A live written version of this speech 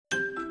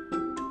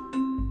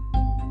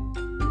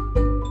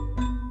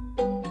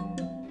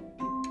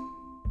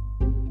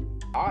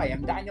I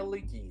am Daniel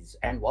Lucas,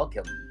 and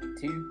welcome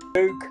to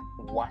Book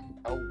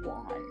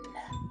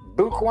 101.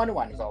 Book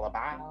 101 is all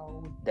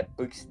about the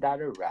books that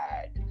I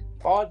read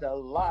for the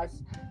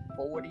last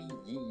 40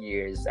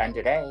 years, and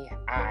today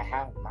I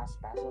have my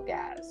special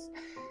guest.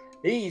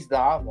 He's the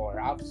author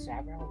of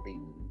several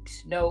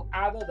books, no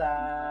other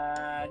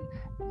than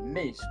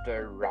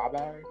Mr.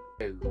 Robert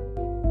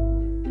Boog.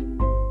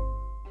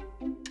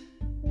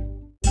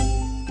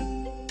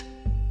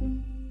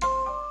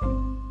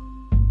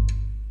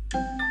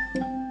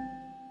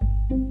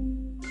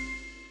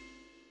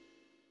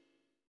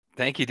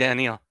 Thank you,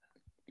 Daniel.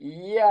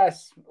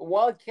 Yes,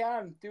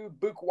 welcome to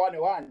Book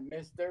 101,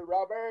 Mr.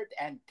 Robert,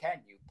 and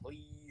can you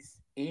please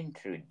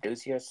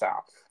introduce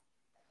yourself?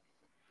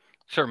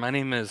 Sure, my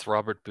name is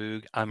Robert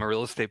Boog. I'm a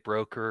real estate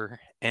broker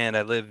and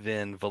I live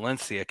in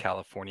Valencia,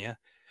 California,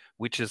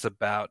 which is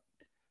about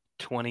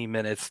 20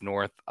 minutes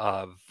north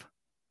of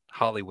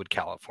Hollywood,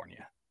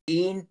 California.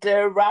 Interesting.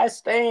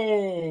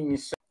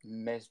 So,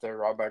 Mr.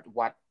 Robert,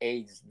 what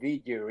age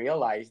did you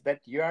realize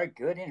that you are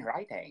good in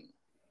writing?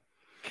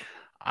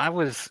 I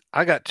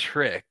got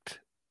tricked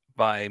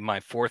by my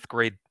fourth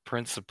grade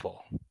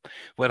principal.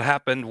 What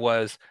happened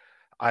was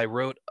I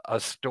wrote a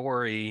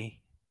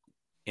story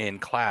in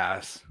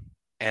class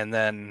and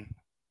then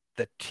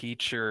the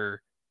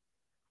teacher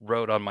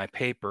wrote on my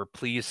paper,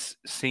 please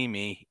see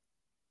me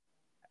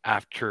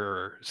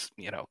after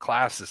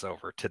class is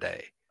over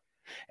today.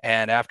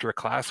 And after a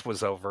class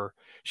was over,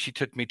 she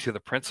took me to the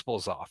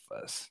principal's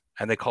office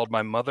and they called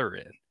my mother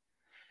in.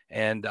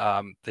 And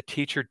the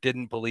teacher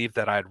didn't believe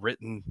that I'd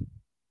written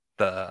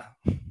the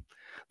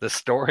the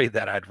story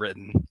that I'd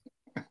written.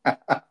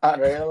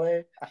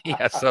 Really?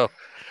 Yeah, so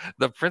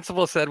the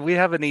principal said, we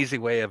have an easy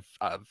way of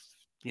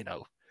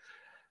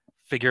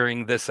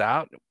figuring this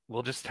out.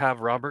 We'll just have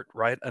Robert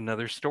write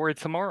another story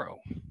tomorrow.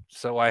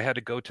 So I had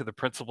to go to the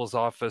principal's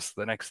office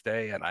the next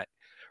day and I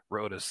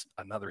wrote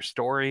another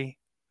story.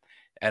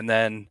 And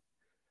then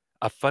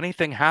a funny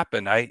thing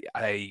happened.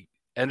 I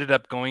ended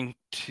up going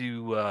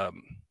to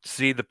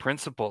see the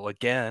principal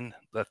again,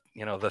 the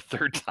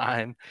third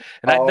time,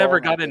 and I'd Oh never my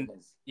gotten,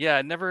 goodness. yeah,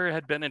 I never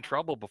had been in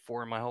trouble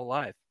before in my whole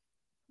life.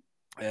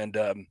 And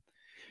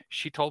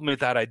she told me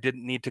that I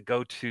didn't need to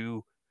go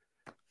to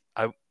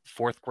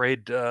fourth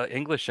grade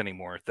English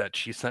anymore. That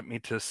she sent me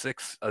to a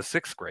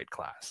sixth grade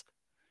class,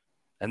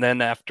 and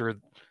then after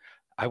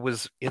I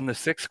was in the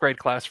sixth grade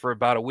class for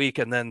about a week,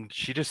 and then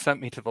she just sent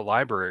me to the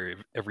library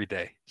every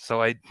day.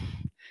 So I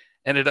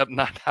ended up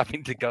not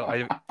having to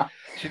go.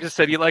 She just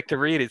said, "You like to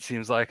read, it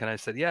seems like," and I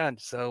said, "Yeah." And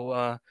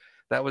so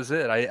that was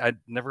it. I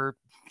never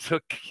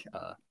took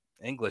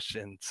English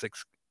in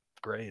sixth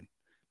grade.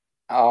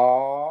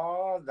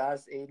 Oh,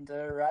 that's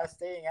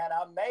interesting and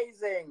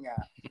amazing.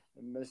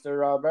 Mr.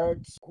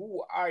 Roberts,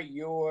 who are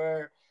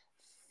your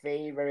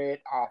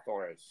favorite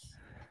authors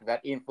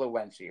that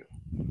influence you?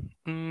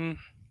 Mm,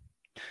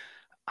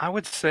 I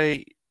would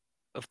say,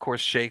 of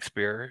course,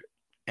 Shakespeare,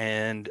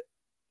 and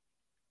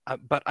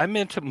but I'm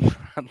into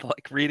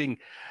like reading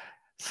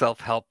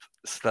self-help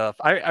stuff.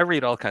 I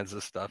read all kinds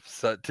of stuff.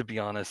 So to be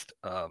honest,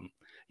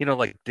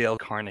 like Dale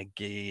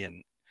Carnegie,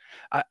 and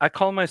I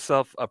call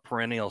myself a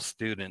perennial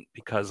student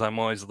because I'm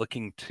always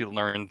looking to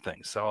learn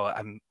things. So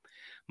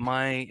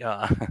my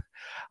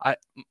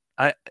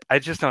I I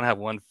just don't have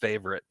one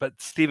favorite,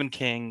 but Stephen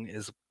King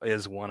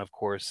is one, of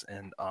course,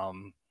 and I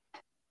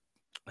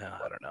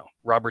don't know,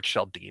 Robert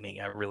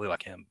Cialdini. I really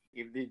like him.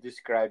 If they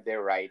describe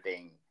their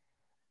writing,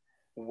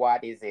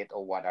 what is it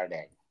or what are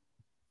they?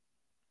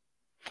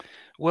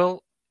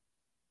 Well,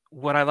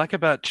 what I like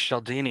about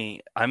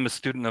Cialdini, I'm a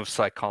student of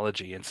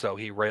psychology, and so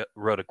he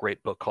wrote a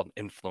great book called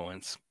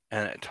Influence,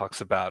 and it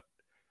talks about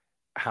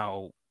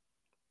how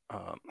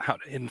how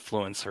to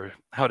influence or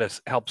how to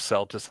help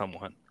sell to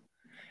someone.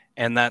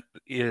 And that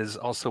is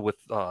also with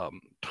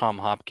Tom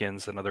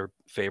Hopkins, another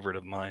favorite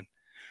of mine.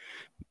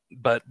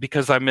 But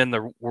because I'm in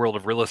the world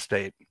of real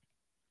estate,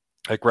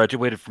 I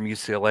graduated from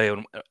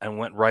UCLA and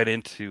went right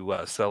into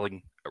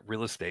selling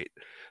real estate.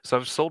 So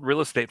I've sold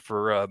real estate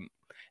for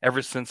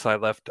ever since I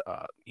left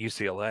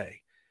UCLA,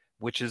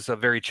 which is a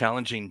very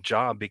challenging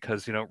job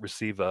because you don't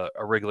receive a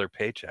regular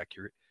paycheck.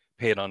 You're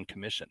paid on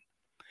commission.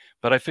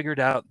 But I figured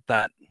out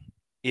that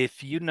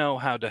if you know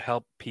how to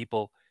help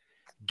people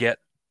get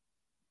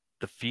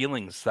the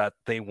feelings that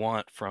they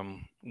want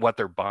from what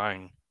they're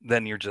buying,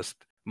 then you're just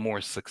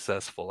more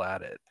successful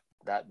at it.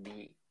 That'd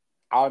be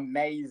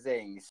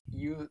amazing.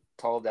 You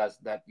told us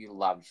that you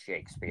love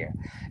Shakespeare.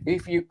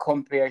 If you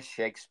compare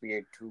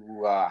Shakespeare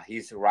to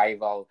his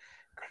rival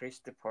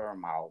Christopher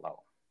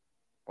Marlowe,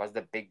 what's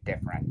the big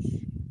difference?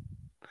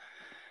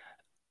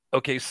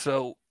 Okay,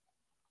 so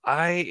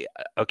I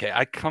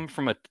come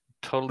from a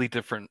totally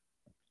different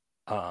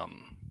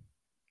um,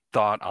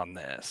 thought on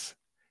this,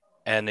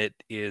 and it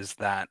is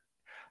that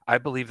I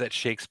believe that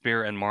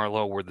Shakespeare and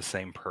Marlowe were the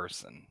same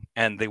person,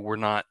 and they were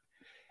not.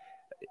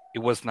 It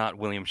was not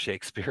William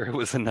Shakespeare; it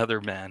was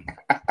another man.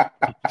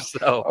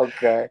 So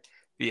Okay,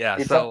 yeah,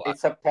 it's a so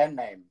it's a pen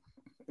name.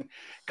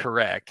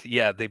 correct.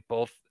 Yeah, they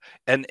both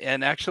and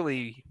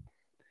actually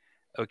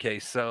okay.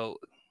 So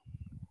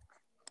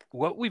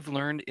what we've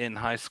learned in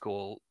high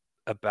school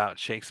about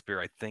Shakespeare,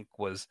 I think,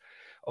 was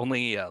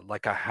only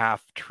like a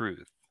half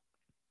truth.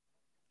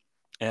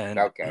 And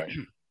Okay.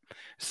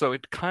 so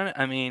it kind of,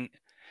 I mean,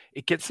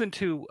 it gets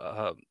into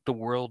the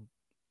world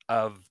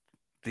of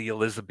the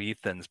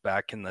Elizabethans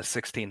back in the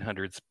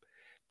 1600s.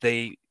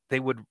 They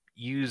would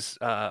use,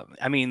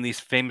 I mean, these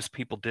famous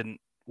people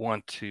didn't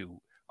want to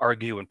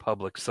argue in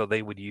public, so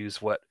they would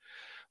use what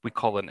we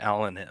call an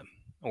allonym,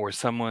 or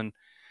someone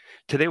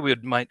today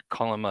might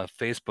call him a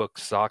Facebook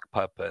sock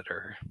puppet,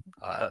 or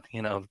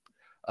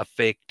a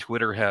fake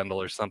Twitter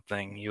handle or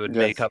something. You would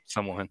make Yes. up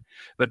someone,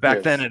 but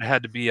back then Yes. it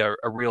had to be a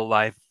real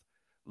life,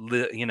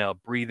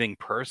 breathing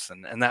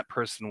person, and that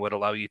person would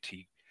allow you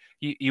to,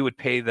 you would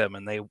pay them,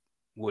 and they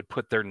would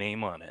put their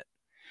name on it,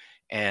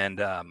 and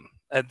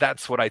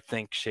that's what I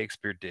think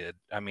Shakespeare did.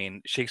 I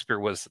mean, Shakespeare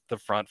was the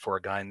front for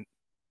a guy named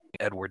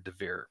Edward de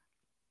Vere,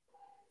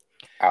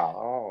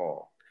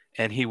 Oh.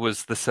 and he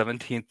was the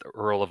 17th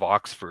Earl of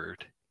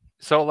Oxford.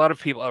 So a lot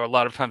of people, or a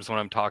lot of times when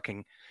I'm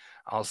talking,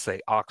 I'll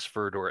say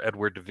Oxford or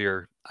Edward de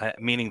Vere,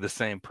 meaning the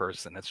same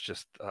person. It's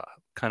just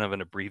kind of an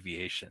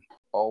abbreviation.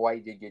 Or why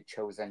did you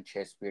chosen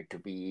Shakespeare to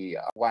be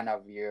one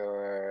of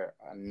your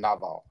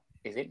novel?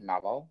 Is it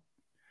novel?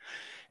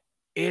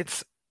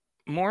 It's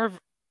more of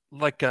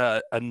like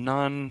a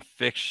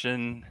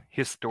non-fiction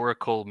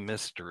historical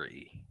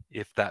mystery,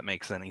 if that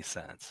makes any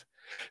sense.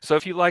 So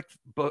if you like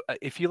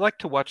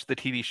to watch the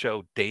TV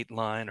show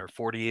Dateline or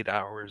 48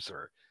 Hours,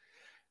 or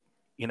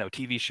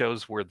TV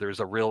shows where there's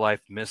a real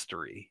life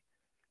mystery,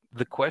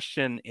 the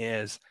question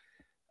is,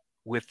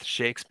 with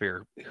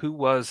Shakespeare, who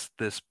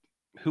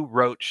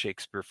wrote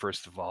Shakespeare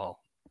first of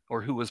all,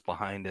 or who was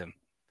behind him?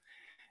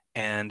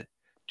 And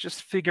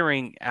just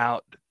figuring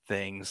out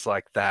things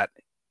like that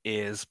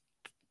is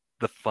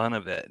the fun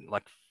of it.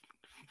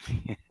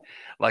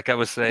 Like I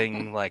was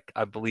saying, like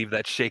I believe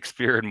that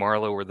Shakespeare and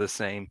Marlowe were the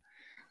same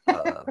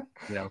Yeah.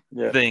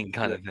 thing,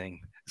 kind Yeah. of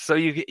thing. So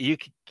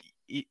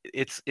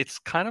it's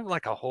kind of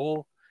like a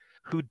whole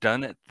who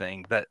done it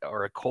thing, that,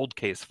 or a cold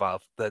case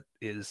file that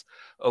is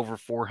over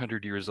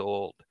 400 years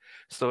old.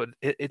 So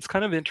it's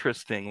kind of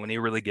interesting when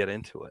you really get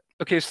into it.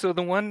 Okay, so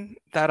the one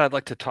that I'd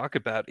like to talk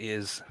about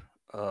is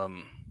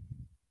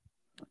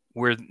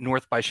where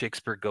North by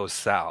Shakespeare goes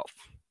south.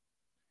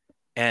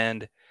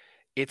 And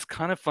it's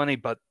kind of funny,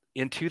 but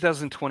in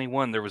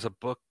 2021 there was a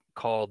book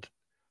called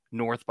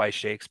North by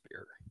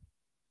Shakespeare,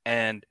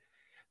 and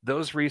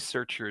those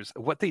researchers,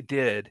 what they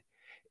did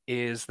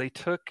is they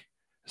took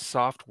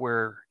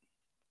software,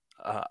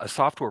 a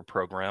software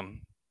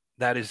program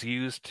that is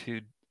used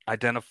to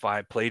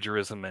identify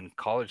plagiarism in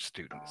college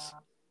students,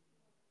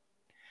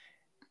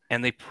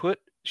 and they put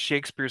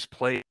Shakespeare's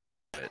play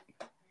in it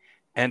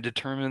and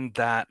determined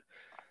that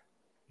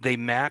they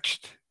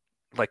matched,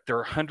 like there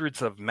are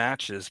hundreds of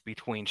matches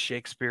between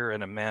Shakespeare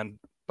and a man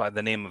by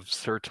the name of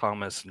Sir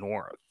Thomas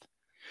North.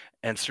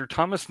 And Sir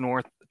Thomas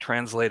North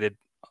translated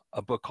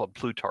a book called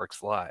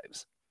Plutarch's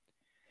Lives,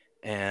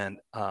 and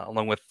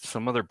along with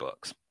some other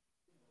books.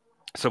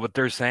 So what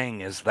they're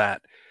saying is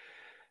that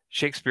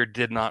Shakespeare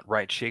did not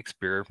write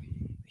Shakespeare.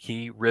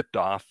 He ripped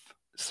off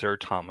Sir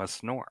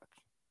Thomas North.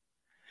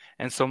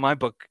 And so my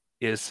book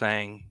is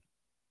saying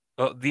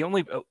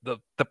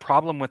the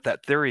problem with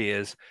that theory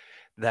is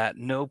that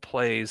no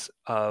plays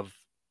of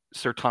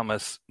Sir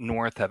Thomas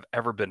North have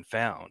ever been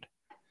found.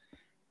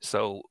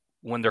 So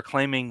when they're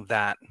claiming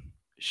that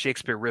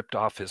Shakespeare ripped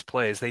off his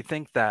plays, they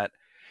think that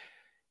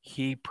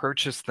he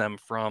purchased them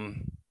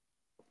from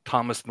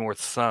Thomas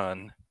North's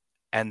son,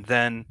 and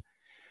then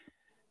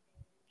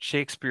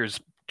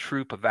Shakespeare's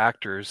troupe of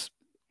actors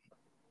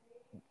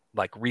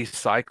like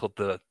recycled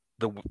the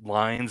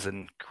lines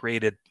and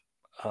created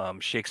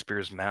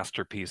Shakespeare's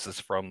masterpieces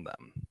from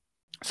them.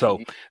 So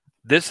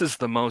this is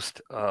the most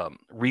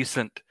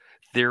recent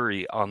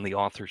theory on the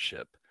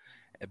authorship,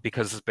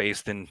 because it's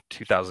based in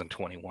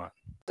 2021.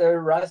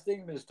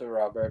 Interesting, Mr.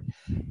 Robert.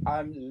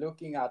 I'm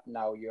looking at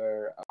now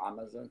your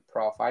Amazon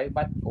profile,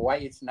 but why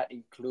it's not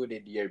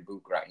included your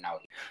book right now?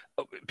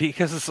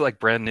 Because it's like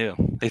brand new.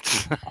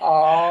 It's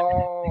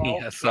Oh,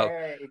 yeah,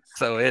 okay.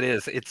 so it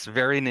is. It's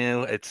very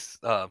new. It's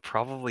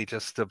probably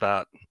just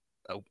about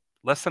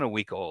less than a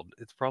week old.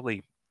 It's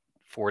probably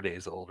 4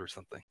 days old or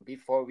something.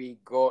 Before we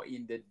go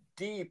in the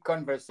deep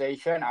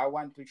conversation, I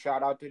want to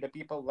shout out to the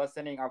people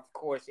listening, of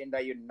course, in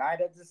the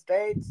United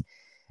States,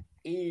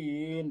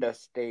 in the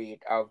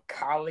state of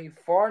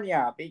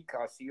California,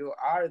 because you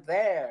are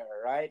there,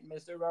 right,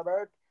 Mr.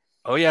 Robert?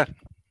 Oh yeah.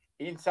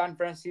 In San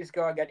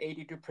Francisco, I got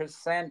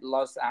 82%,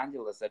 Los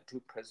Angeles at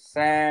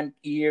 2%,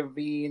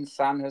 Irvine,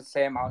 San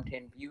Jose,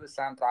 Mountain View,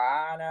 Santa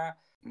Ana,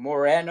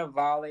 Moreno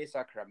Valley,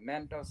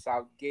 Sacramento,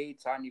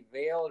 Southgate,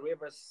 Sunnyvale,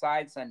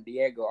 Riverside, San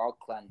Diego,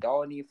 Oakland,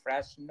 Downey,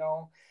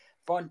 Fresno,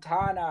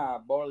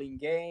 Fontana,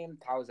 Burlingame,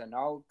 Thousand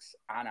Oaks,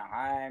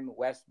 Anaheim,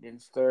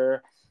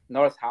 Westminster,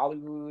 North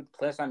Hollywood,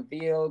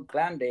 Pleasantville,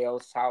 Glendale,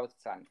 South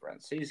San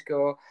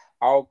Francisco,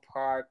 Oak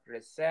Park,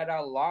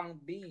 Reseda, Long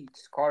Beach,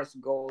 Scars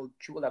Gold,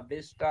 Chula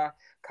Vista,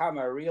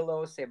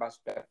 Camarillo,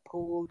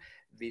 Sebastopol,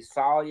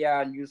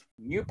 Visalia,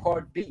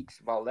 Newport Beach,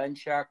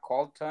 Valencia,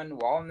 Colton,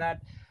 Walnut,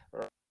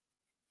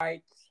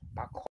 Heights,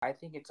 I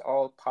think it's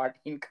all part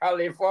in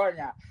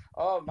California.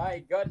 Oh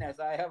my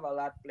goodness, I have a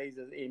lot of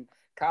places in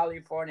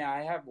California.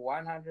 I have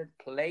 100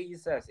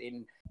 places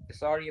in.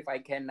 Sorry if I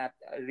cannot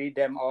read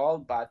them all,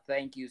 but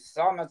thank you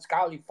so much,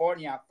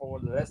 California, for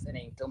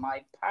listening to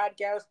my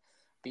podcast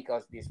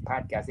because this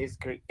podcast is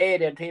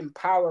created to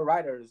empower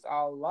writers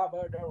all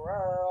over the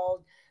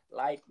world,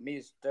 like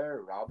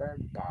Mr. Robert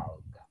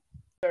Dog.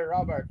 Mr.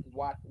 Robert,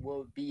 what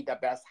will be the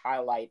best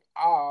highlight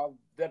of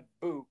the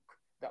book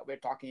that we're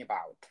talking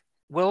about?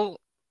 Well,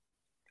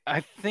 I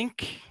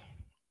think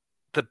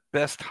the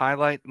best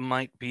highlight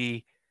might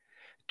be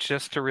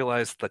just to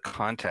realize the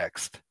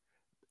context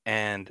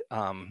and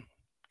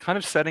kind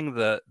of setting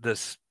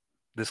this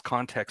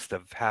context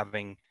of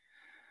having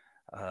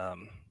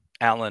um,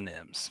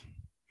 allonyms,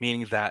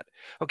 meaning that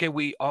okay,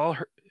 we all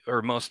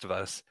or most of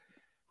us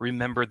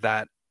remember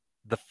that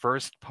the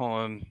first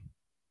poem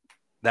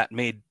that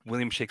made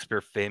William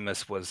Shakespeare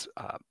famous was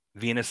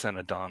Venus and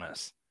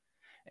Adonis,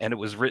 and it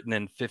was written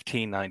in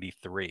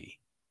 1593.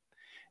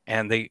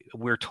 And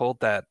we're told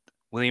that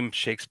William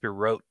Shakespeare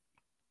wrote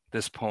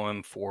this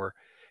poem for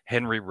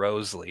Henry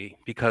Roseley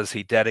because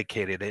he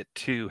dedicated it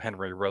to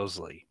Henry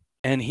Roseley.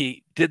 And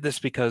he did this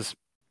because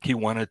he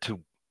wanted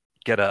to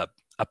get a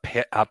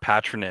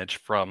patronage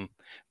from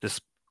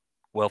this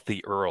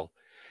wealthy earl.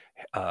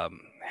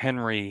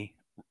 Henry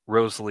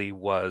Roseley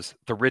was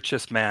the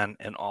richest man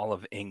in all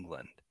of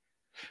England.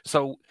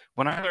 So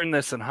when I learned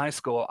this in high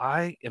school,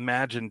 I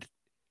imagined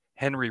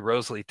Henry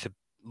Roseley to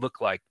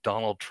look like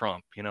Donald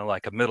Trump,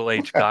 like a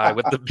middle-aged guy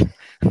with the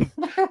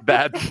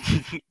bad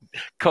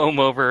comb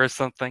over or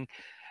something.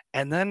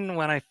 And then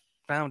when I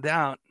found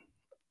out,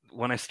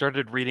 when I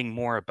started reading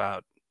more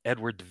about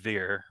Edward de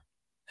Vere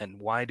and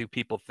why do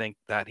people think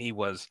that he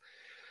was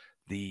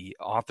the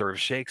author of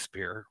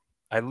Shakespeare,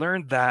 I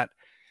learned that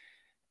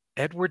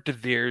Edward de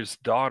Vere's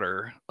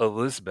daughter,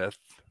 Elizabeth,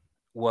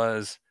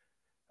 was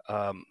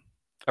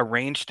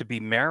arranged to be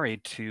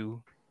married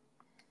to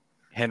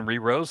Henry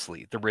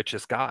Roseley, the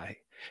richest guy.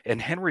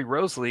 And Henry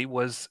Roseley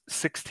was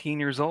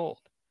 16 years old.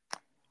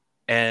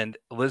 And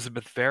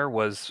Elizabeth Vere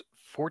was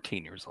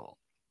 14 years old.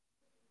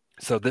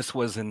 So this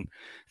was in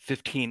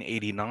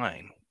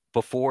 1589,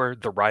 before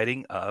the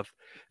writing of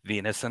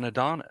Venus and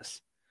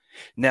Adonis.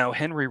 Now,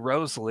 Henry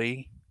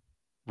Roseley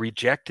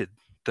rejected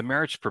the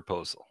marriage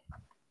proposal.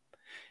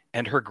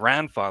 And her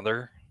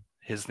grandfather,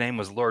 his name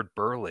was Lord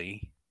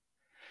Burleigh,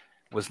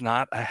 was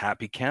not a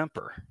happy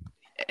camper.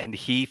 And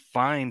he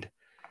fined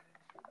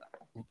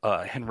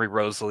Henry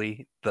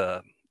Roseley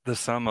the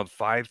sum of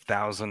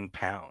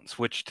 £5,000,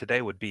 which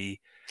today would be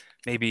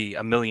maybe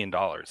 $1 million,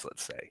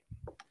 let's say.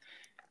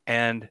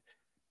 And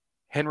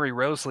Henry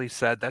Roseley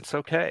said, "That's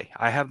okay.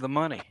 I have the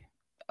money.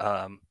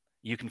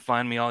 You can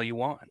find me all you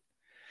want,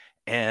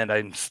 and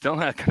I'm still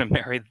not going to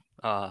marry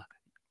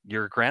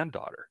your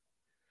granddaughter."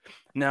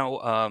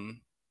 Now,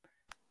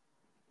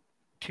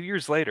 2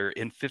 years later,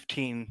 in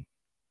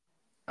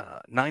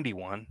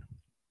 1591,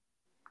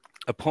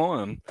 a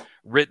poem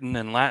written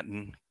in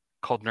Latin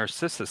called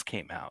Narcissus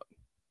came out.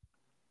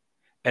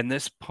 And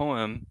this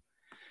poem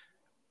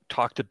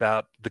talked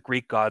about the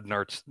Greek god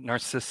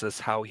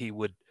Narcissus, how he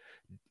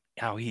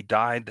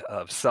died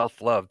of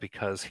self-love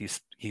because he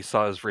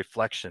saw his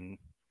reflection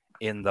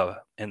in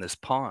this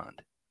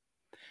pond.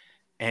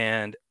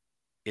 And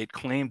it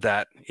claimed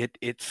that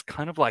it's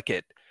kind of like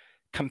it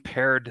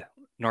compared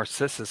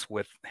Narcissus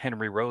with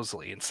Henry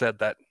Roseley and said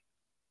that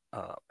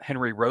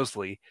Henry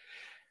Roseley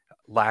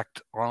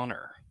lacked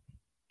honor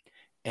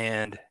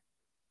and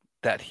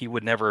that he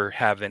would never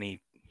have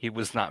any, he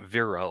was not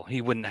virile,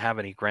 he wouldn't have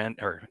any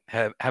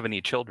have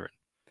any children.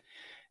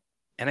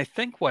 And I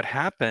think what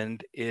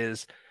happened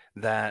is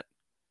that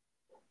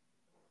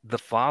the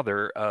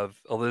father of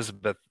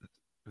Elizabeth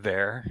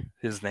Vere,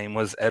 his name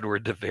was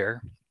Edward de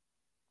Vere,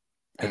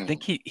 I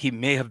think he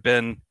may have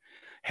been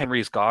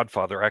Henry's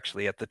godfather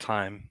actually at the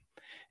time,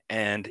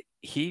 and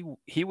he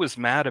was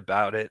mad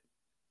about it,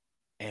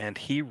 and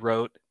he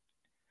wrote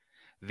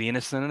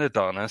Venus and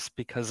Adonis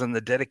because in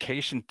the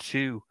dedication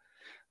to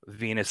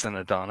Venus and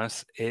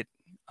Adonis, it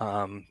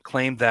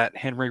claimed that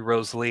Henry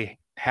Roseley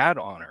had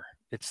honor.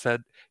 It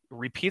said,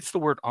 repeats the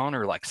word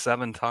honor like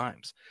 7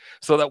 times.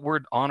 So that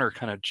word honor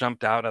kind of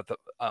jumped out at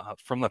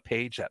from the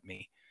page at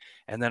me.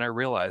 And then I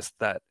realized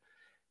that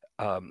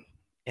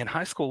in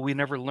high school, we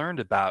never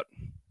learned about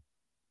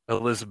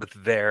Elizabeth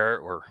Vere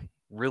or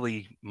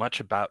really much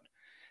about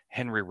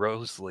Henry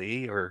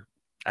Roseley, or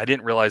I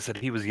didn't realize that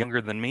he was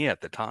younger than me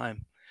at the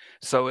time.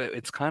 So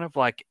it's kind of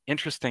like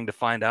interesting to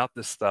find out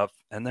this stuff.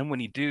 And then when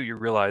you do, you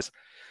realize,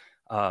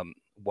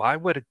 why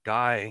would a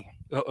guy,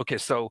 okay,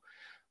 so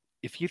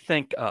if you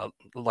think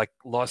like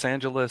Los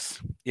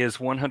Angeles is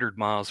 100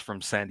 miles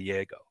from San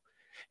Diego,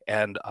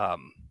 and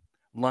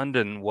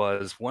London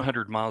was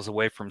 100 miles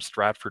away from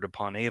Stratford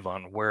upon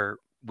Avon, where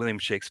William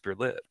Shakespeare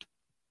lived.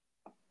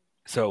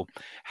 So,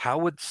 how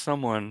would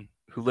someone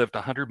who lived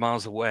 100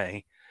 miles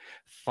away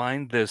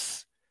find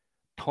this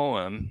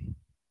poem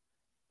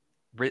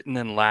written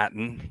in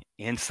Latin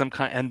in some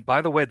kind? And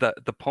by the way,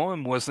 the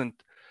poem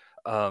wasn't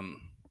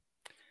um,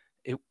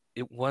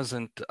 it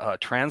wasn't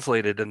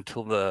translated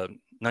until the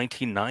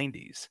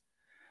 1990s,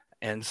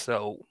 and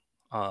so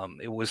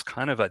it was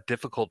kind of a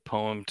difficult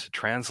poem to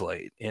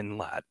translate in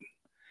Latin.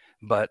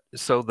 But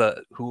so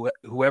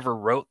whoever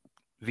wrote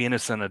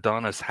Venus and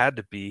Adonis had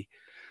to be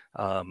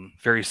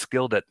very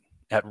skilled at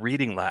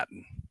reading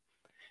Latin.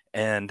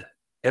 And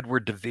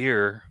Edward de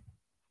Vere,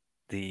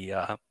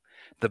 the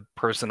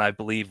person I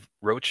believe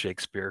wrote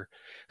Shakespeare,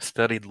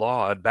 studied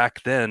law, and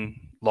back then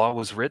law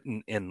was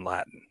written in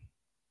Latin.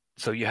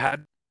 So you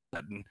had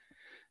Latin,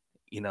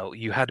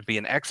 you had to be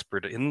an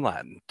expert in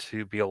Latin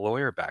to be a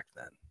lawyer back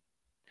then.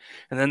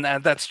 And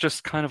then that's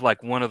just kind of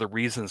like one of the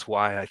reasons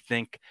why I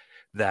think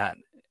that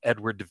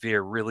Edward de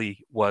Vere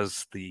really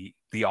was the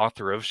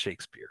author of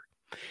Shakespeare.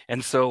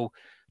 And so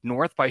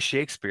North by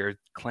Shakespeare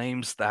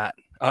claims that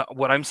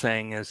what I'm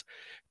saying is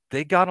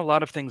they got a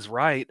lot of things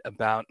right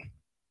about,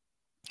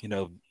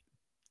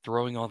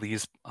 throwing all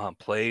these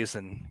plays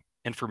and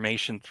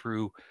information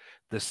through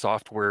this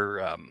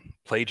software,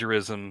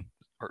 plagiarism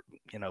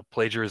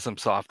plagiarism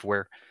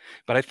software.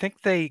 But I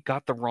think they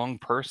got the wrong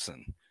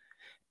person.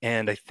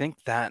 And I think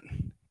that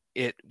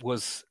it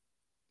was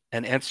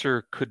an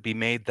answer could be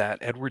made that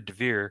Edward de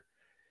Vere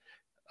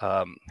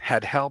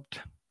had helped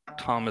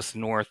Thomas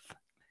North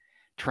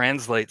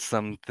translate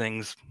some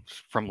things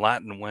from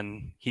Latin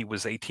when he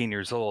was 18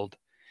 years old,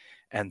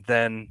 and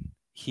then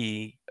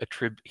he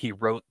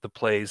wrote the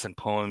plays and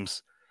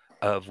poems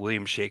of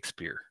William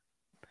Shakespeare,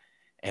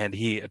 and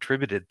he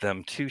attributed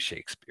them to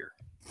Shakespeare.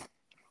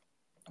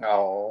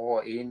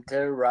 Oh,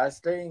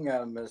 interesting,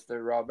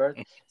 Mr. Robert.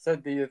 So,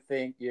 do you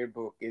think your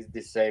book is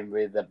the same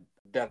with the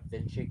Da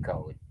Vinci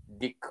Code,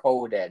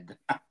 decoded?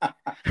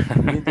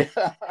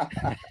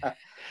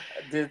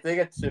 do you think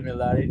it's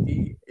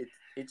similarity?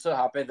 It so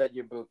happened that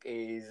your book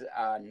is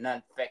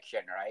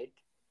non-fiction, right?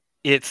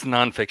 It's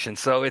nonfiction.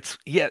 So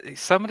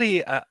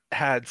somebody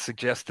had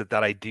suggested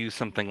that I do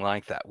something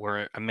like that,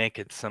 where I make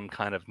it some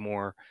kind of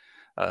more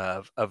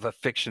of a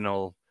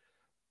fictional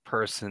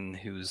person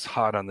who's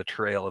hot on the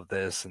trail of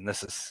this, and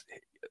this is,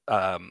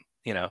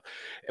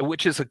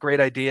 which is a great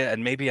idea,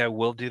 and maybe I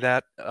will do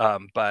that.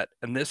 But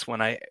in this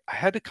one, I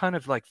had to kind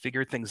of like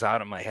figure things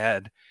out in my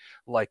head,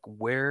 like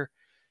where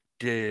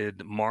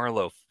did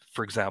Marlowe,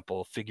 for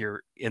example,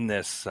 figure in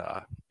this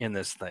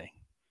thing,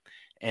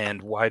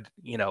 and why,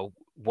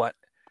 what.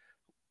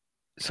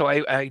 So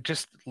I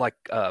just like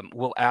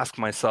will ask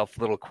myself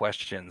little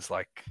questions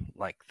like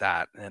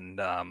that, and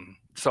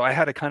so I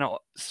had to kind of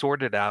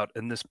sort it out,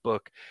 and this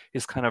book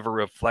is kind of a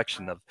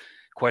reflection of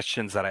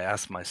questions that I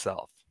asked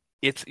myself.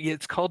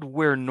 It's called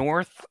Where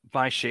North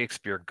by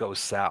Shakespeare Goes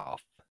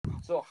South.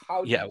 So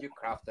how Yeah. did you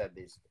craft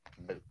this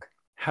book?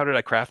 How did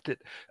I craft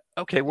it?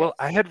 Okay, well,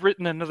 I had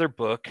written another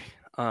book.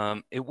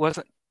 It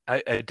wasn't.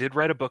 I did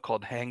write a book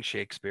called Hang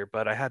Shakespeare,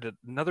 but I had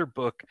another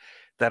book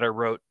that I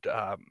wrote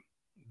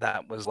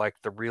that was like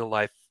the real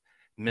life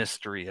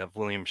mystery of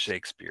William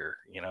Shakespeare,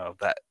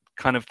 that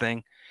kind of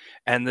thing.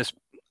 And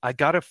I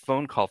got a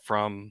phone call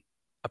from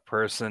a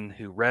person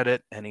who read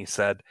it, and he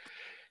said,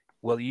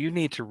 well, you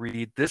need to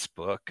read this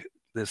book,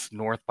 this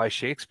North by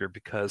Shakespeare,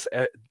 because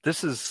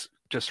this is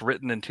just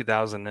written in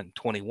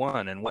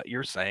 2021, and what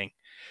you're saying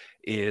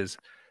is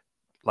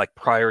like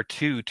prior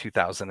to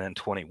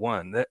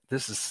 2021.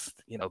 This is,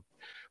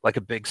 like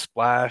a big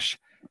splash,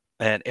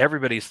 and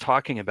everybody's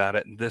talking about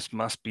it, and this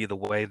must be the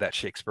way that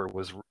Shakespeare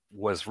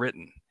was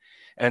written.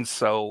 And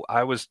so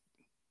I was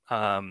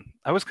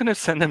going to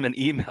send him an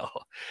email,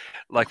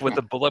 like with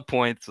the bullet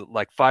points,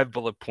 like 5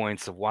 bullet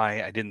points of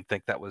why I didn't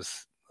think that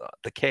was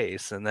the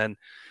case. And then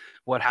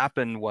what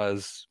happened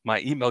was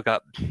my email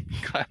got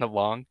kind of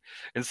long,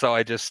 and so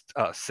I just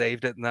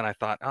saved it. And then I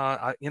thought,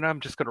 I'm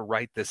just going to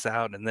write this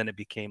out, and then it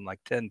became like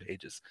 10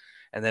 pages,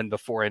 and then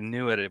before I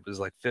knew it, it was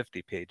like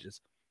 50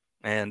 pages.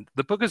 And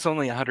the book is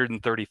only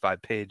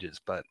 135 pages,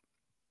 but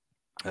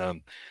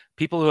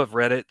people who have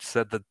read it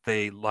said that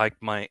they liked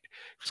it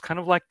was kind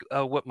of like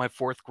what my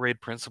 4th grade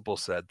principal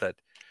said, that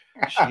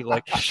she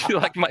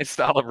liked my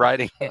style of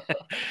writing.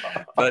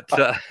 But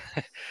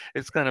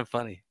it's kind of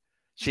funny.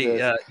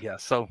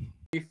 So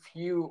if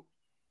you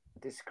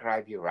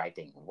describe your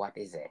writing, what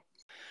is it?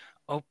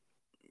 Oh,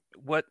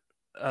 what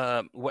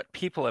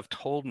people have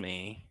told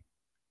me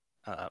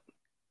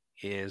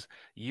is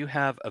you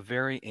have a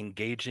very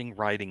engaging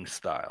writing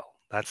style.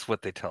 That's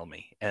what they tell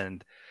me.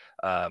 And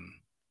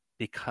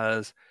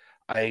because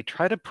I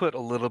try to put a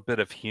little bit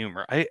of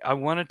humor. I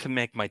wanted to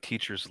make my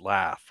teachers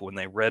laugh when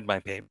they read my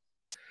paper,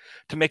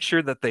 to make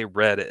sure that they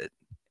read it.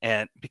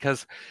 And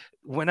because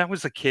when I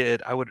was a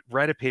kid, I would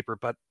write a paper,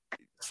 but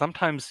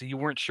sometimes you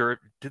weren't sure,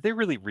 did they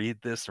really read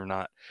this or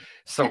not?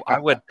 So I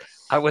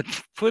would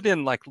put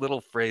in like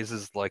little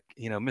phrases like,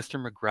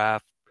 Mr.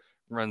 McGrath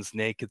runs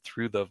naked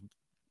through the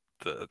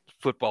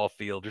football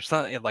field or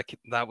something, like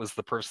that was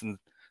the person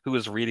who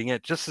was reading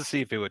it, just to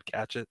see if it would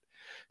catch it.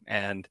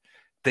 And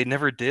they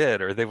never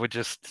did, or they would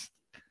just,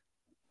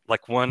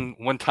 like, one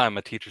time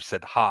a teacher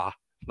said ha,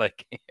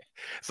 like,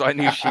 so I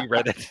knew she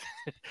read it.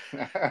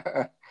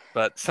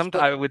 But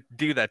sometimes so, I would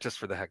do that just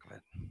for the heck of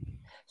it.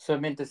 so I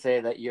mean to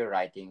say that your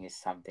writing is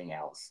something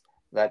else.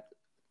 That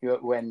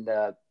when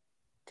the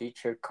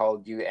teacher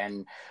called you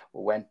and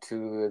went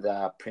to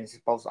the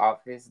principal's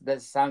office,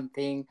 there's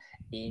something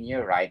in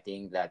your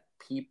writing that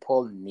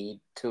people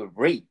need to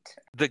read.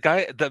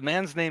 The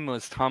man's name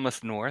was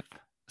Thomas North.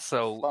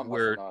 So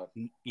Thomas North.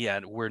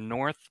 we're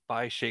north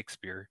by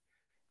Shakespeare,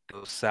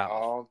 goes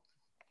south.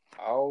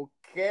 Oh,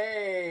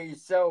 okay.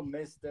 So,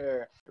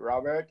 Mr.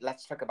 Robert,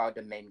 let's talk about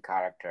the main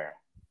character.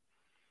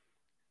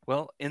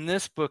 Well, in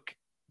this book,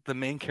 the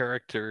main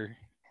character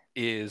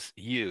is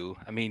you.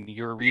 I mean,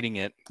 you're reading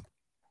it.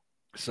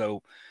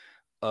 So,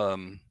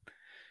 um,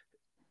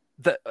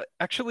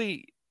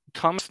 actually,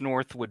 Thomas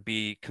North would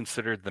be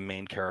considered the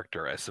main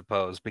character, I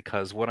suppose,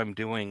 because what I'm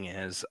doing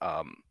is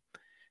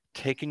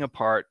taking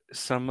apart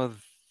some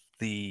of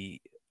the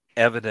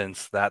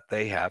evidence that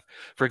they have.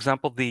 For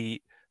example,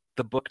 the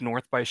book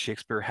North by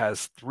Shakespeare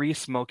has 3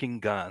 smoking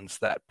guns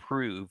that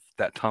prove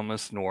that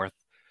Thomas North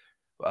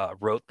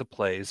wrote the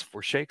plays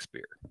for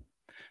Shakespeare.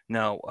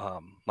 Now,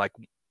 like,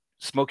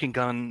 smoking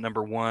gun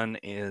number 1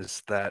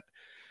 is that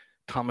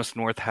Thomas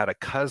North had a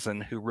cousin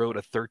who wrote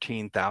a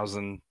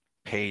 13,000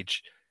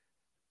 page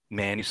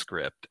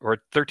manuscript, or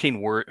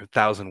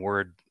 13,000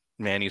 word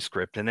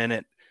manuscript, and in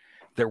it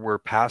there were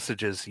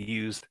passages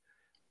used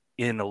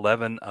in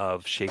 11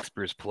 of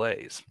Shakespeare's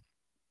plays.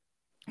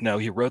 Now,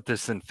 he wrote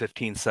this in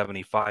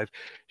 1575.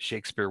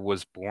 Shakespeare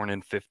was born in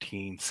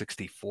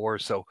 1564.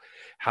 So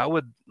how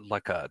would,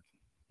 like, a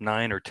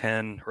 9 or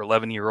 10 or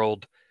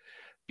 11-year-old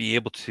be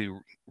able to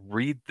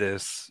read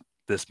this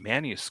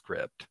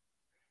manuscript?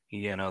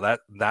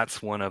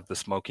 That's one of the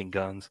smoking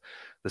guns.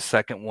 The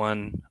second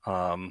one,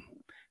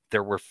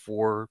 there were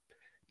 4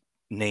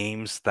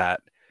 names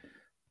that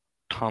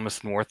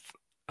Thomas North,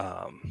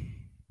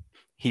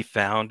 he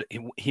found.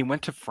 He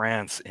went to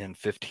France in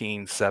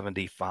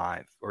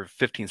 1575 or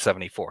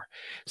 1574.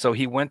 So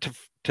he went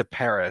to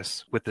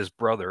Paris with his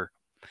brother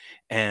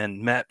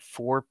and met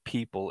 4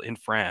 people in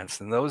France,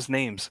 and those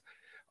names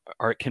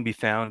can be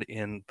found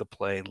in the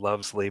play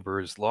Love's Labor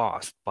is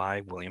Lost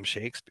by William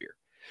Shakespeare.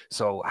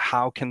 So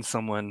how can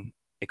someone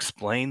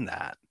explain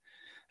that?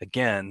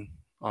 Again,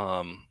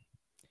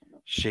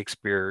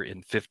 Shakespeare in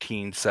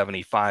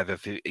 1575,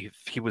 if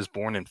he was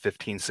born in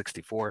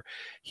 1564,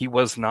 he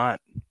was not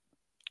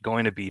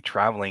going to be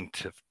traveling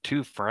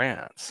to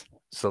France.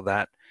 So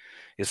that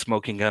is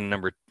smoking gun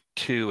number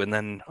 2. And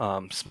then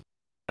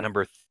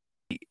number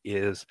 3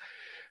 is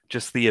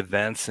just the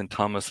events in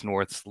Thomas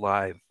North's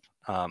life,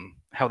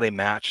 how they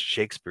match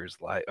Shakespeare's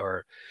life,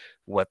 or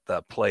what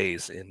the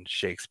plays in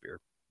Shakespeare.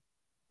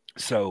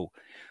 So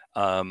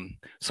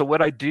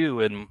what I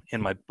do in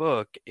my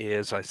book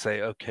is I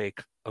say, okay,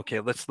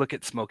 let's look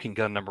at smoking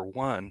gun number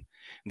 1.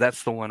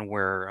 That's the one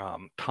where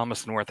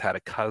Thomas North had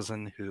a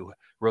cousin who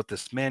wrote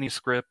this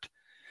manuscript.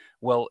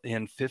 Well,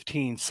 in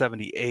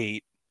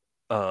 1578,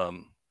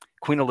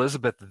 Queen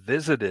Elizabeth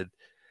visited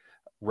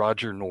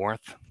Roger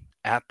North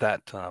at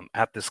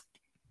this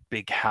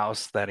big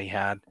house that he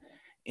had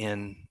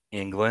in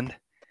England,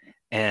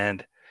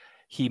 and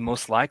he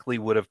most likely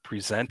would have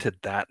presented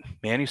that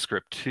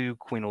manuscript to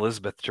Queen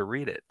Elizabeth to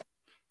read it.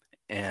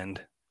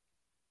 And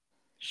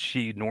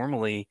she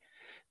normally,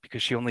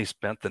 because she only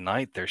spent the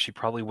night there, she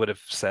probably would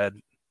have said,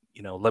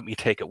 let me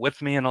take it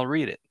with me and I'll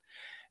read it.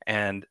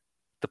 And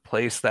the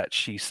place that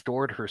she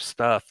stored her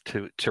stuff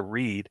to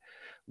read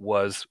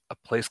was a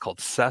place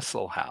called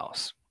Cecil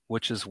House,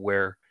 which is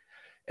where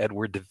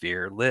Edward de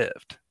Vere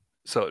lived.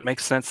 So it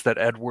makes sense that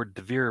Edward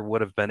de Vere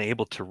would have been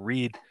able to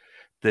read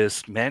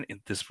this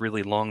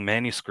really long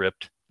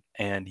manuscript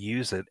and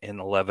use it in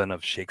 11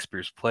 of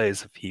Shakespeare's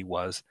plays if he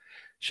was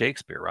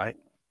Shakespeare, right?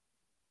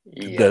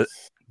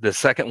 Yes. The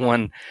second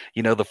one,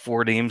 the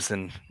 4 names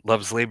in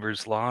Love's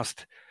Labor's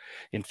Lost.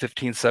 In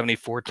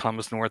 1574,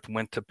 Thomas North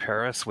went to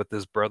Paris with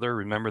his brother.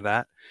 Remember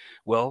that?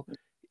 Well,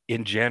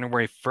 in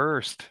January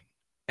 1st,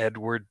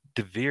 Edward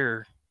de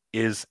Vere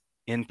is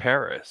in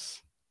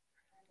Paris.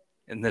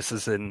 And this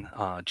is in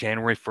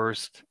January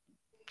 1st.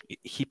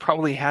 He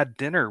probably had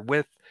dinner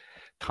with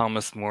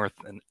Thomas North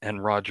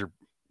and Roger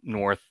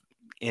North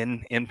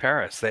in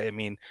Paris.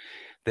 They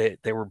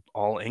were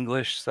all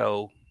English,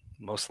 so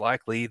most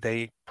likely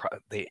they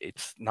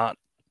it's not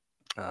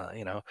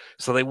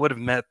so they would have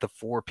met the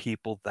 4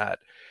 people that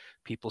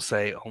people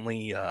say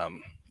only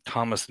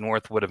Thomas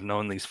North would have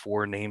known these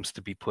 4 names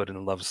to be put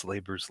in Love's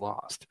Labor's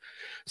Lost.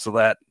 So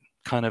that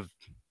kind of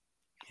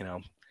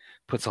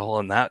puts a hole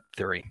in that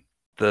theory.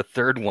 The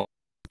third one,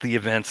 the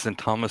events in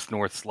Thomas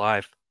North's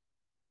life,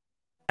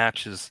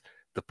 matches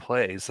the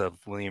plays of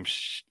William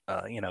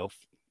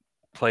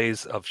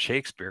plays of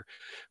Shakespeare.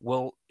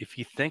 Well, if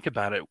you think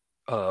about it,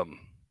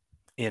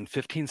 in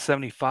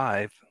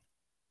 1575,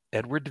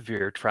 Edward de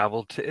Vere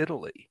traveled to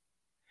Italy,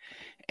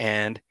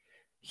 and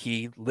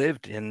he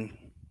lived in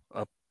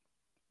a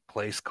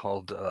place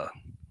called.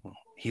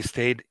 He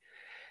stayed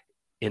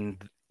in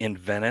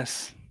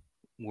Venice,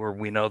 where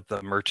we know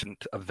the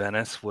Merchant of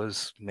Venice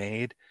was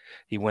made.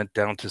 He went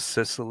down to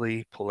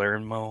Sicily,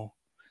 Palermo,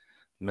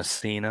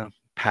 Messina,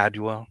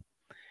 Padua.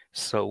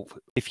 So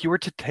if you were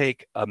to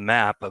take a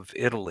map of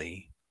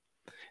Italy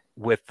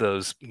with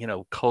those,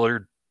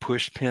 colored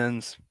push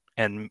pins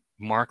and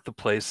mark the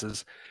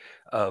places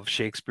of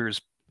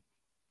Shakespeare's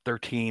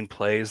 13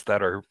 plays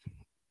that are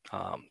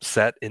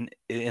set in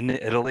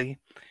Italy,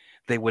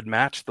 they would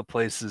match the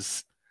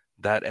places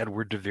that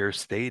Edward de Vere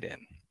stayed in.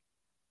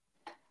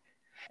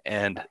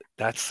 And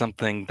that's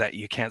something that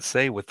you can't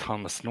say with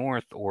Thomas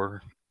North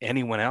or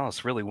anyone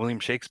else, really. William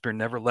Shakespeare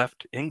never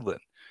left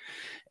England.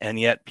 And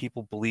yet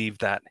people believe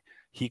that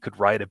he could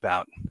write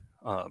about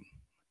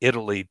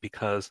Italy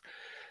because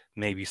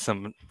maybe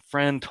some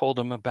friend told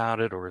him about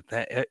it, or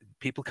that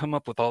people come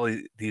up with all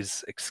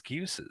these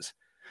excuses.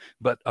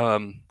 But,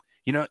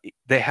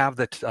 they have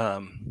the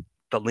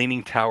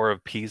Leaning Tower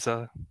of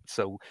Pisa.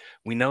 So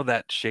we know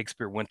that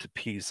Shakespeare went to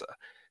Pisa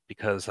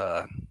because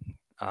of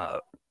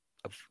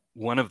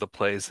one of the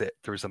plays that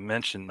there's a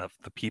mention of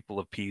the people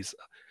of Pisa.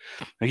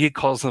 He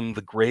calls them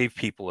the grave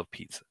people of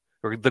Pisa,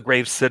 or the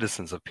grave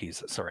citizens of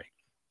Pisa, sorry.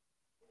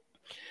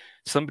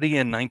 Somebody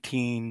in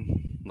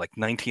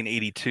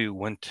 1982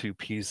 went to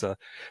Pisa.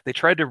 They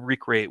tried to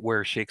recreate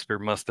where Shakespeare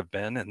must have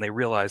been, and they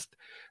realized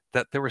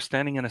that they were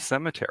standing in a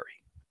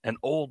cemetery, an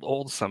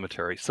old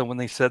cemetery. So when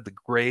they said the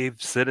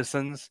grave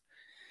citizens,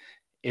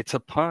 it's a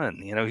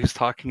pun. He's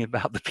talking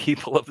about the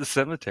people of the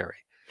cemetery.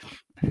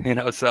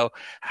 So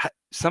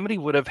somebody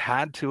would have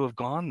had to have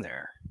gone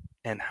there.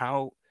 And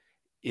how,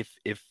 if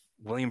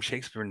William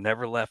Shakespeare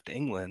never left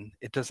England,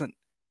 it doesn't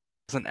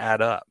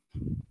add up.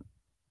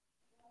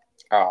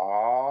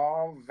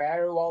 Oh,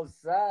 very well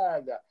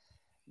said,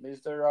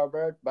 Mr.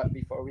 Robert. But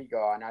before we go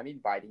on, I'm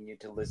inviting you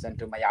to listen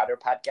to my other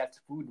podcast,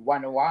 Food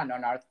 101,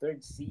 on our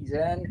third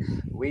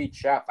season with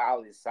Chef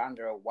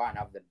Alessandro, one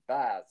of the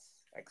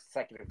best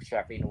executive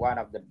chef in one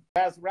of the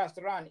best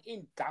restaurants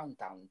in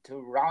downtown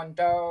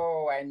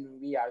Toronto.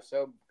 And we are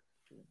so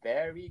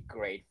very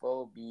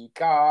grateful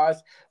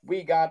because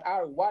we got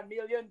our 1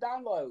 million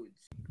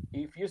downloads.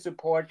 If you're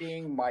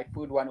supporting my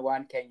Food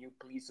 101, can you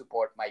please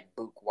support my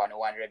Book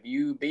 101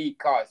 review?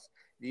 Because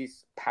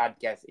this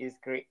podcast is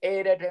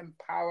created to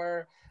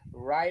empower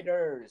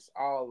writers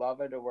all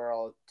over the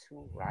world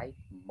to write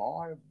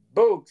more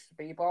books,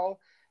 people,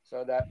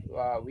 so that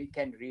we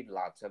can read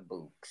lots of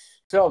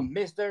books. So,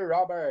 Mr.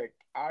 Robert,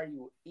 are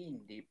you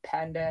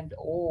independent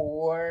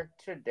or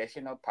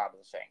traditional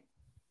publishing?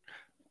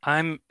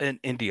 I'm an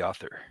indie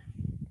author.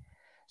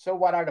 So,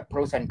 what are the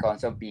pros and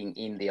cons of being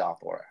indie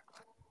author?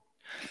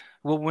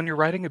 Well, when you're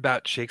writing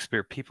about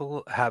Shakespeare,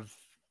 people have,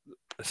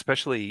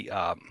 especially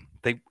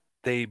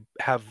they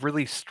have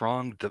really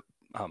strong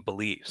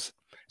beliefs.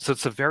 So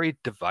it's a very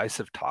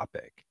divisive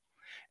topic.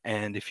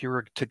 And if you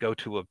were to go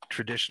to a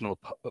traditional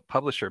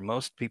publisher,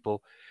 most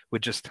people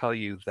would just tell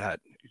you that,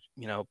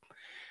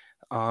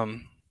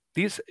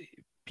 these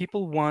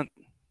people want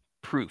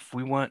proof.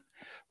 We want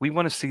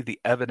to see the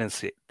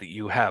evidence that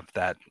you have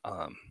that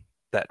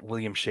that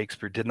William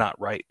Shakespeare did not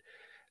write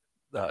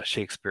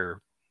Shakespeare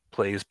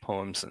plays,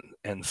 poems,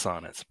 and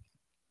sonnets.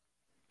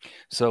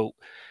 So,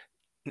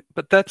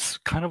 but that's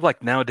kind of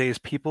like nowadays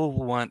people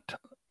want,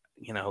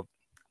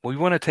 we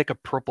want to take a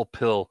purple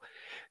pill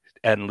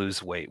and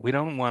lose weight. We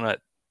don't want to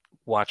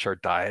watch our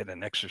diet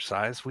and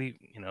exercise. We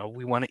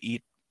want to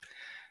eat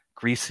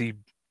greasy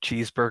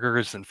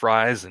cheeseburgers and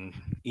fries and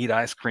eat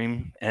ice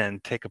cream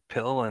and take a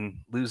pill and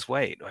lose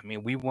weight. I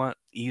mean, we want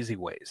easy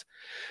ways.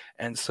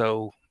 And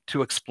so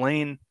to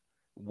explain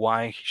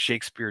why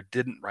Shakespeare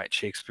didn't write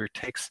Shakespeare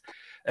takes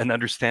an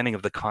understanding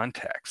of the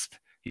context.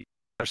 You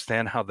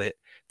understand how the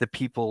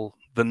people,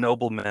 the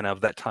noblemen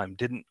of that time,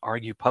 didn't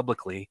argue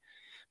publicly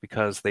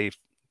because they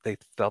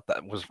felt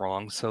that was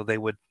wrong. So they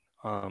would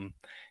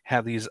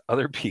have these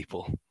other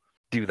people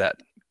do that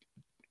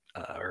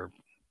or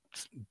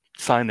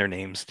sign their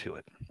names to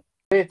it.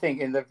 Do you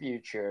think in the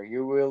future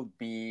you will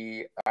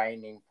be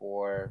aiming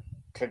for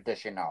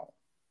traditional?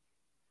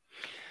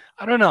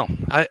 I don't know.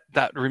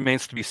 That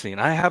remains to be seen.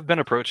 I have been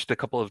approached a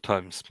couple of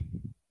times,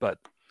 but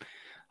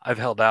I've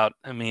held out.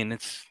 I mean,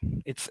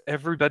 it's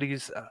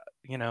everybody's.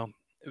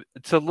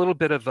 It's a little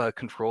bit of a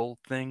control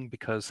thing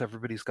because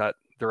everybody's got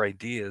their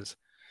ideas.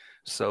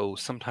 So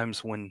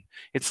sometimes when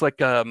it's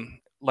like a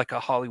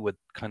Hollywood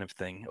kind of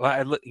thing.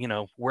 Well,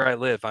 where I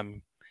live,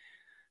 I'm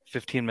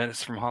 15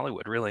 minutes from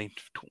Hollywood, really,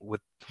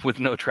 with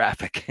no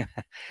traffic,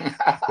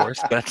 of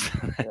course. But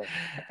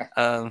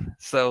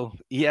so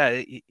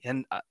yeah,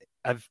 and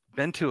I've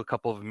been to a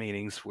couple of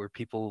meetings where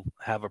people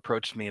have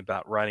approached me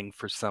about writing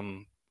for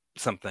something,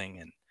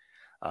 and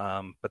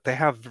but they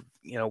have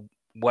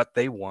what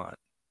they want,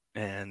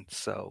 and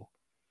so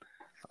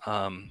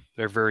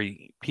they're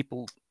very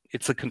people.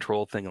 it's a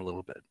control thing a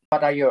little bit.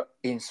 What are your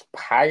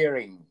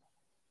inspiring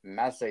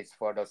message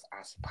for those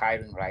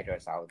aspiring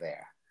writers out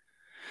there?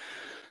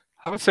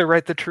 I would say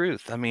write the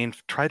truth. I mean,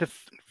 try to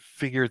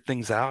figure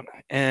things out,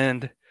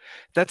 and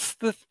that's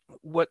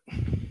what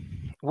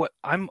what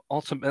I'm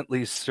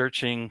ultimately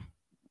searching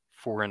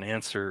for an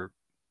answer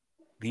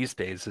these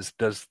days is,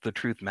 does the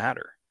truth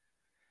matter?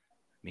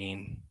 I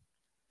mean,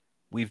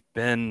 we've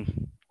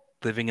been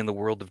living in the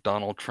world of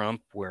Donald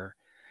Trump where,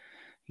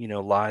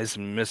 lies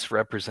and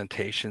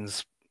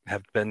misrepresentations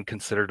have been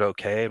considered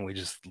okay and we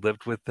just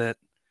lived with it.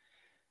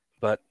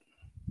 But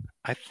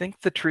I think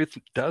the truth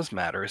does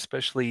matter,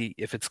 especially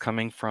if it's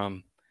coming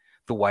from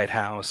the White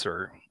House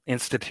or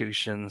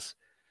institutions.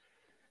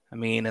 I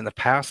mean, in the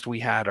past, we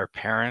had our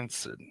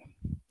parents and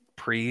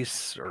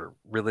priests or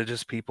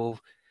religious people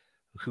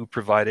who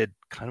provided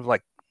kind of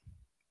like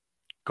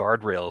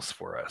guardrails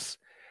for us,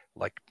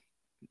 like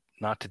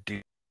not to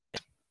do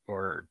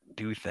or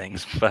do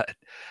things, but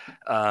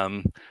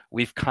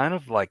we've kind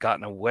of like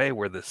gotten away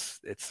where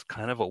it's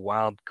kind of a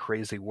wild,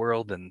 crazy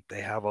world, and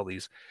they have all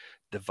these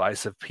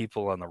divisive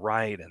people on the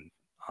right and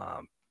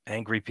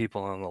angry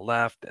people on the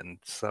left, and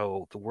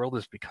so the world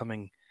is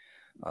becoming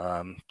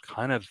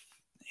kind of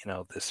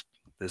this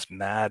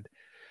mad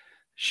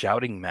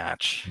shouting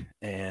match,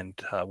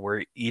 and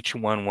where each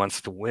one wants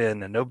to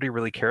win and nobody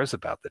really cares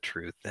about the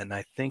truth. And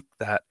I think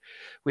that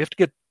we have to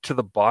get to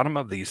the bottom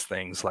of these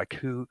things, like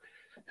who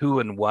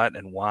and what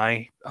and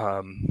why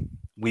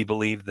we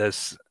believe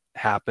this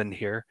happened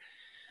here,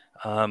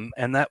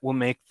 and that will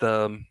make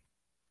the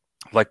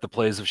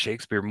plays of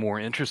Shakespeare more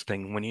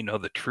interesting when you know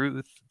the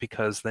truth,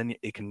 because then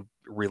it can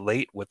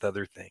relate with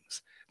other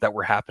things that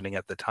were happening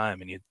at the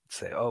time, and you'd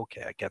say, oh,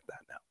 okay, I get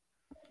that now.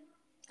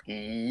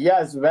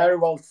 Yes, very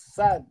well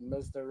said,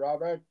 Mr.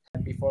 Robert.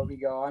 Before we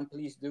go on,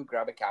 please do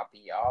grab a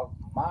copy of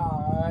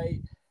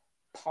my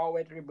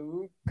poetry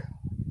book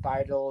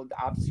titled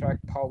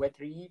Abstract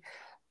Poetry.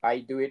 I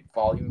do it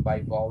volume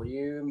by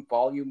volume.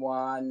 Volume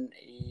 1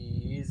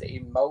 is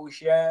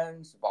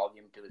Emotions,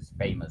 Volume 2 is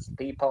Famous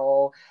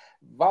People,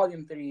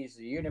 Volume 3 is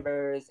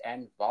Universe,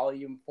 and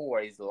Volume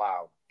 4 is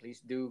Love. Please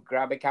do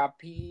grab a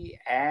copy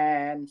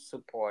and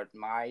support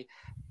my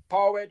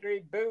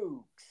poetry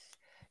books.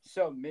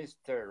 So,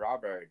 Mr.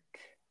 Robert,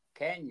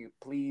 can you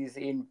please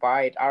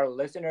invite our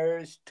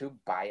listeners to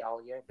buy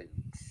all your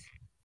books?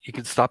 You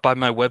can stop by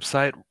my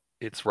website.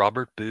 It's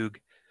Robert Boog,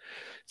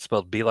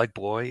 spelled B like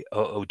boy,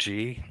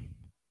 OOG.com.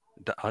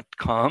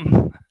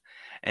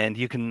 And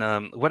you can,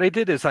 what I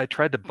did is I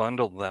tried to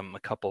bundle them a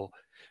couple,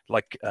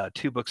 like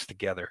 2 books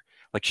together.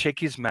 Like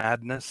Shakey's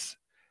Madness,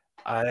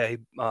 I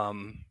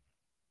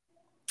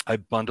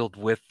bundled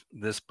with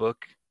this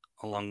book,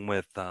 along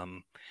with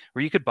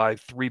where you could buy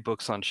 3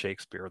 books on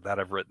Shakespeare that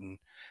I've written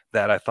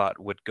that I thought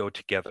would go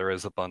together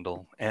as a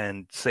bundle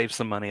and save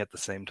some money at the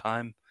same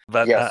time.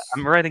 But Yes.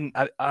 I'm writing,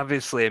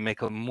 obviously I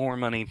make more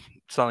money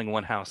selling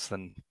one house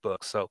than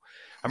books. So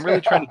I'm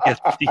really trying to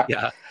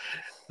get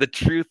the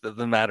truth of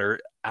the matter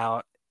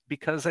out,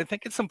 because I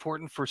think it's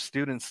important for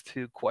students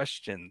to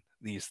question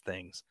these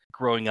things.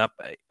 Growing up,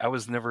 I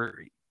was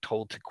never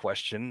told to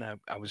question. I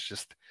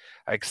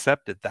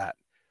accepted that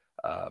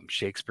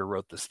Shakespeare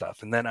wrote this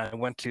stuff. And then I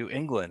went to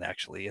England,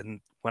 actually.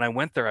 And when I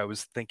went there, I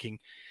was thinking,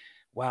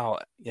 wow,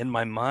 in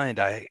my mind,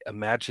 I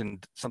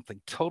imagined something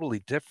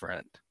totally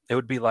different. It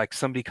would be like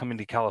somebody coming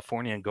to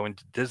California and going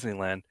to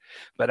Disneyland,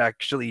 but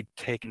actually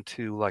taken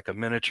to like a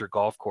miniature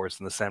golf course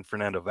in the San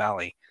Fernando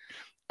Valley.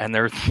 And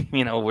there's,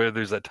 where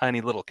there's a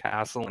tiny little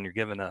castle and you're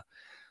given a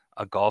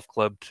golf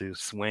club to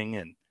swing,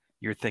 and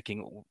you're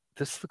thinking,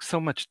 this looks so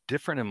much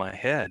different in my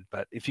head.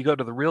 But if you go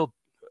to the real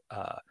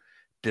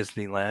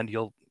Disneyland,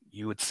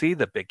 you would see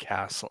the big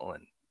castle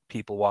and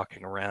people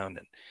walking around,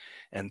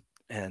 and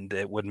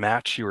it would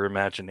match your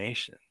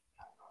imagination.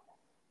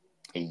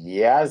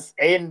 Yes,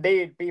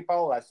 indeed,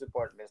 people. Let's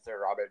support Mr.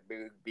 Robert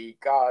Boog,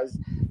 because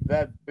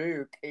the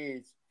book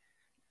is,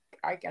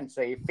 I can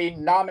say,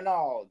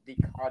 phenomenal.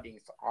 Decoding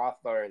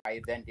author's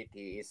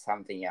identity is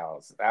something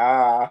else.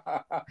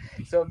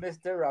 So,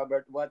 Mr.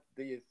 Robert, what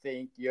do you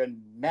think your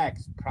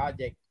next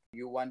project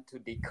you want to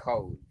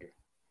decode?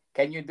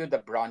 Can you do the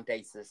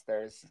Bronte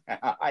sisters?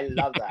 I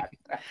love that.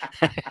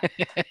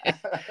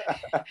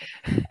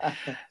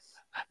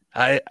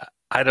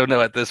 I don't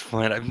know at this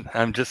point.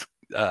 I'm just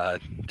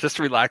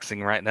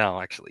relaxing right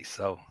now, actually.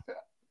 So.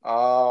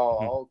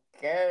 Oh,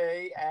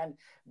 okay. And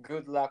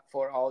good luck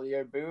for all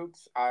your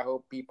books. I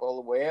hope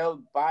people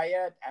will buy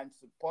it and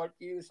support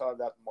you so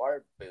that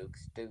more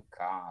books to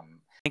come.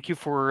 Thank you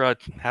for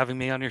having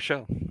me on your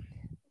show.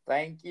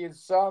 Thank you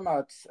so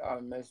much,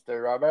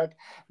 Mr. Robert.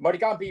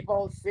 Moricon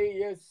people, see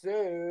you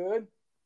soon.